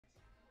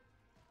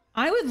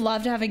I would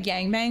love to have a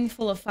gangbang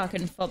full of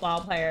fucking football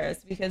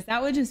players because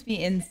that would just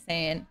be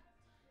insane.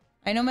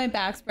 I know my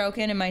back's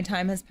broken and my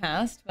time has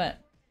passed, but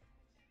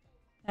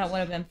that would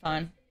have been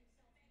fun.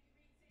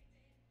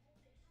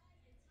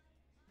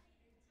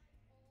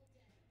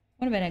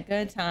 Would have been a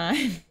good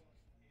time.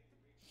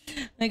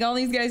 Like, all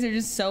these guys are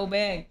just so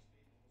big.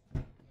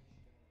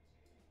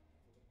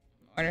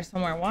 Order some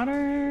more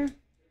water.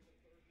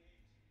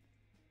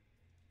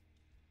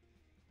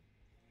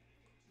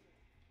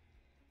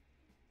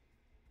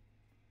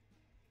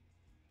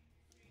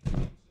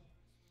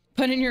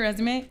 Put in your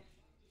resume.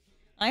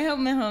 I hope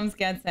Mahomes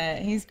gets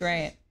it. He's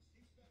great.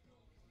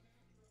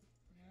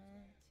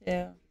 1,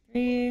 2,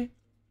 3.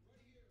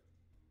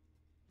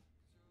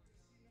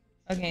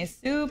 Okay,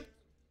 soup,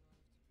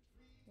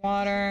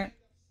 water,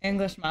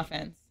 English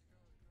muffins.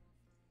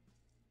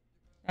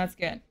 That's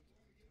good.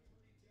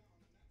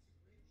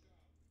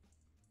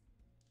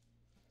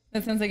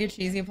 That sounds like a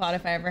cheesy plot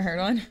if I ever heard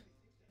one.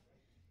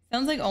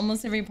 Sounds like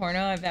almost every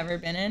porno I've ever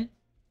been in,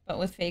 but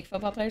with fake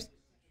football players.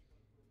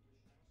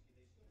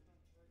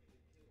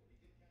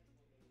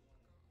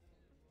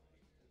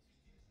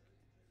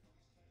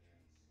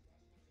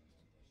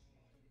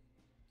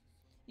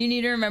 You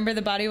need to remember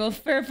the body will,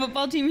 for a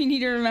football team, you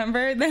need to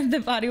remember that the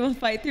body will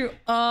fight through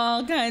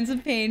all kinds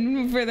of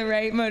pain for the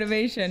right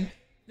motivation.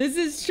 This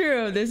is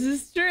true. This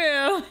is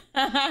true.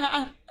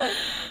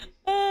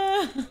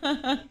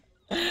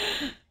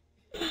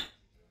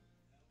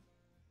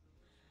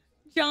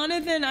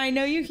 Jonathan, I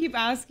know you keep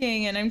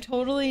asking and I'm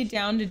totally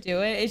down to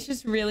do it. It's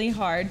just really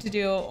hard to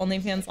do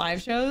OnlyFans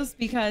live shows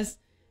because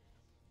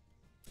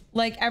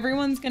like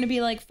everyone's going to be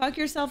like, fuck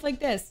yourself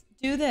like this,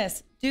 do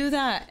that.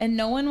 And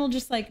no one will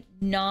just like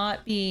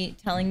not be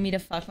telling me to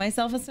fuck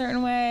myself a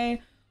certain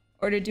way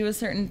or to do a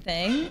certain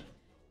thing.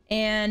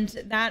 And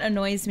that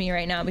annoys me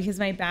right now because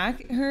my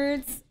back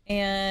hurts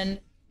and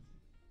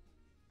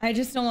I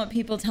just don't want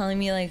people telling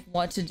me like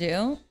what to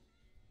do.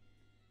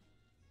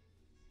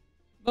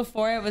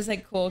 Before it was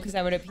like cool because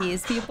I would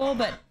appease people,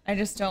 but I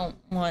just don't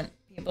want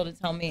people to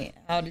tell me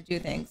how to do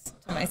things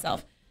to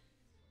myself.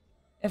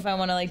 If I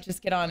want to like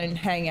just get on and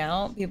hang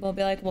out, people will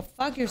be like, well,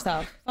 fuck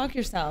yourself.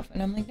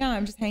 And I'm like, no,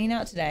 I'm just hanging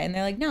out today. And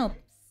they're like, no,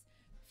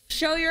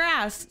 show your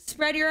ass,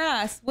 spread your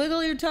ass,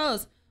 wiggle your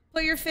toes,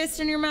 put your fist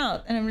in your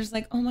mouth. And I'm just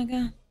like, oh my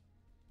God.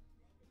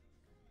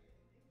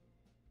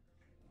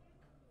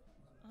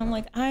 I'm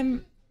like,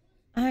 I'm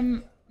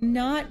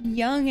not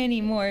young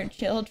anymore,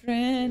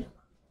 children.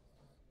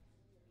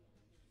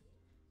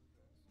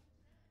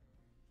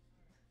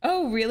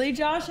 Oh, really,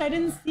 Josh? I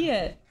didn't see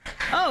it.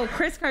 Oh,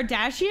 Kris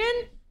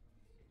Kardashian?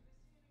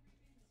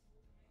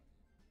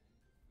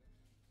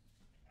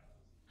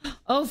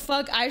 Oh,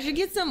 fuck. I should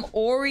get some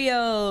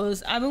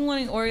Oreos. I've been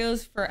wanting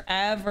Oreos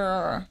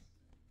forever.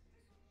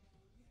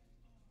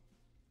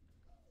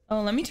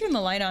 Oh, let me turn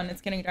the light on. It's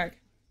getting dark.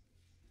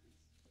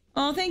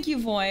 Oh, thank you,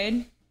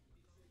 Void.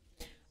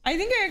 I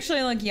think I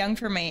actually look young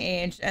for my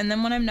age. And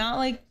then when I'm not,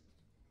 like,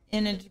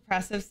 in a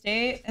depressive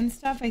state and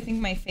stuff, I think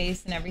my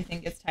face and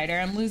everything gets tighter.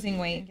 I'm losing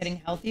weight and getting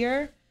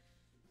healthier.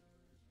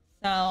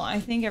 So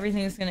I think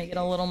everything is going to get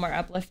a little more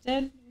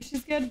uplifted, which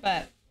is good.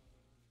 But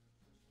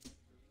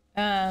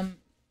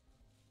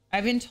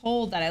I've been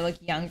told that I look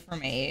young for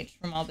my age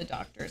from all the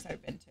doctors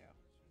I've been to.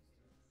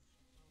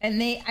 And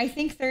I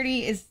think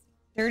 30 is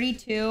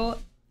 32.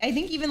 I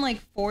think even like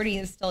 40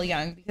 is still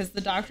young because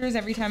the doctors,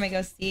 every time I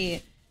go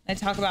see and I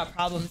talk about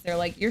problems, they're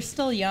like, you're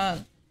still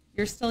young.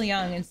 You're still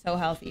young and so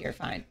healthy. You're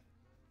fine.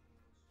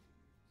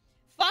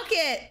 Fuck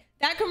it.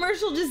 That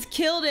commercial just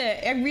killed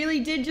it. I really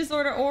did just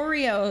order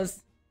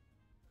Oreos.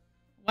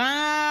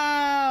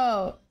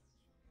 Wow.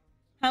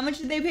 How much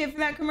did they pay for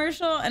that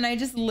commercial? And I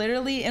just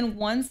literally in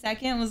 1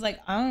 second was like,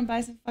 I want to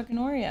buy some fucking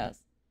Oreos.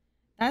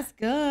 That's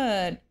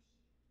good.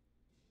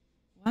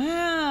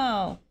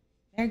 Wow.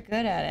 They're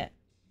good at it.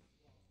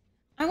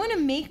 I want to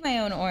make my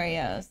own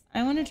Oreos.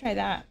 I want to try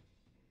that.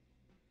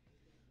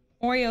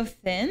 Oreo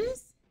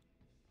Thins?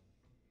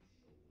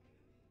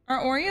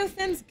 Are Oreo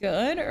Thins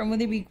good or would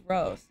they be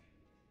gross?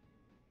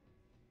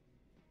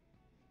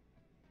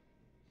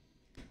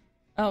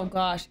 Oh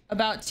gosh,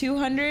 about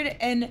 200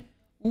 and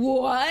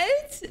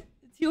what?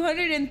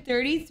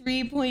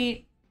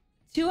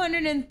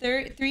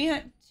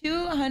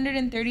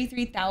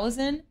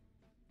 233,000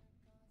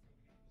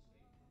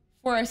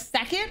 for a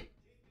second?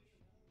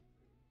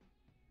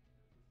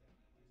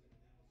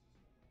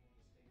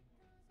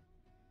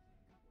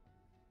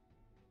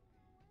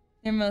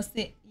 They're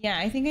mostly, yeah,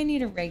 I think I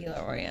need a regular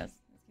Oreos. Let's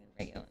get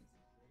regular ones.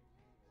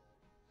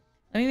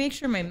 Let me make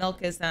sure my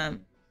milk is,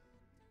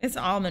 it's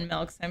almond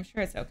milk, so I'm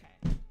sure it's okay.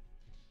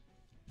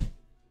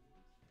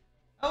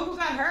 Oh, who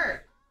got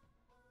hurt?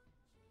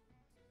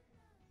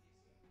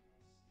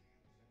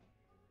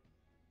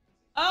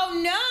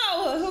 Oh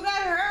no, who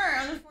got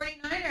hurt on the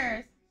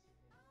 49ers?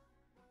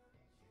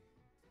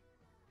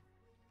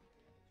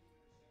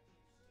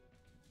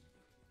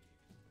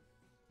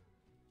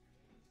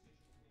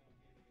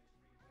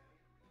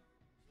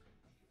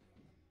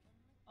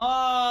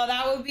 Oh,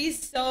 that would be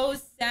so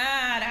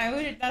sad.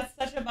 That's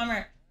such a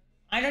bummer.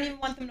 I don't even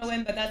want them to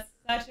win, but that's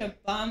such a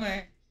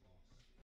bummer.